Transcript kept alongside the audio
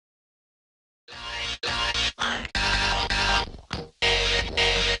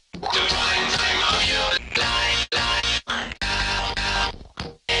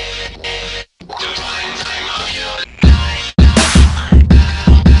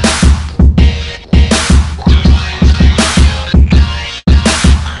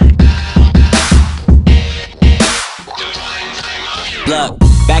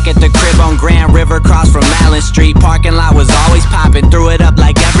street. Parking lot was always popping, threw it up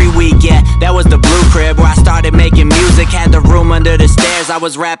like every week, yeah. That was the blue crib where I started making music. Had the room under the stairs, I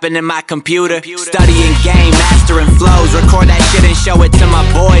was rapping in my computer. Studying game, mastering flows. Record that shit and show it to my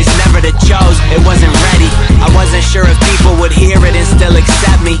boys, never the chose. It wasn't ready, I wasn't sure if people would hear it and still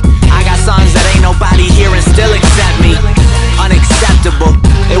accept me. I got songs that ain't nobody here and still accept me. Unacceptable,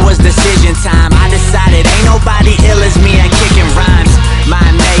 it was decision time. I decided ain't nobody ill as me at kicking rhymes.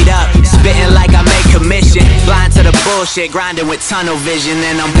 Mind made up, spitting like I made commission. Blind to the bullshit, grinding with tunnel vision.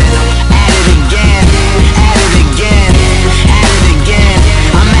 And I'm at it again, at it again, at it again.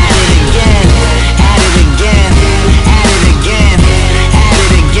 I'm at it again, at it again, at it again, at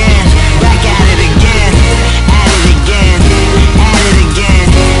it again. Back at it again, at it again, at it again,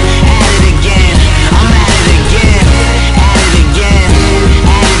 at it again. I'm at it again, at it again,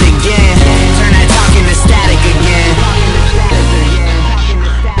 at it again. Turn that talk into static again.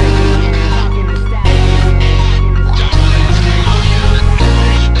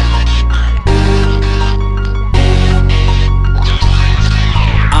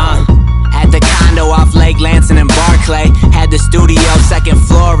 Off Lake Lansing and Barclay. Had the studio, second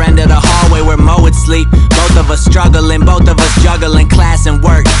floor, end of the hallway where Mo would sleep. Both of us struggling, both of us juggling class and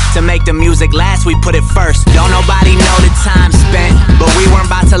work. To make the music last, we put it first. Don't nobody know the time spent, but we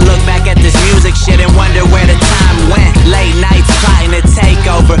weren't about to look back at this music shit and wonder where the time went. Late nights plotting to take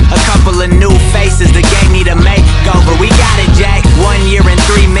over. A couple of new faces, the game need a makeover. We got it, Jack. 1 year and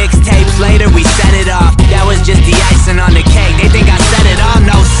 3 mixtapes later, we set it off. That was just the icing on the cake. They think I said it all,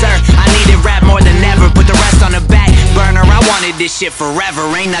 no sir. I needed rap more than ever, put the rest on the back burner. I wanted this shit forever,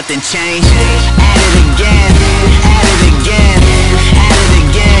 ain't nothing changed. At it again, at it again.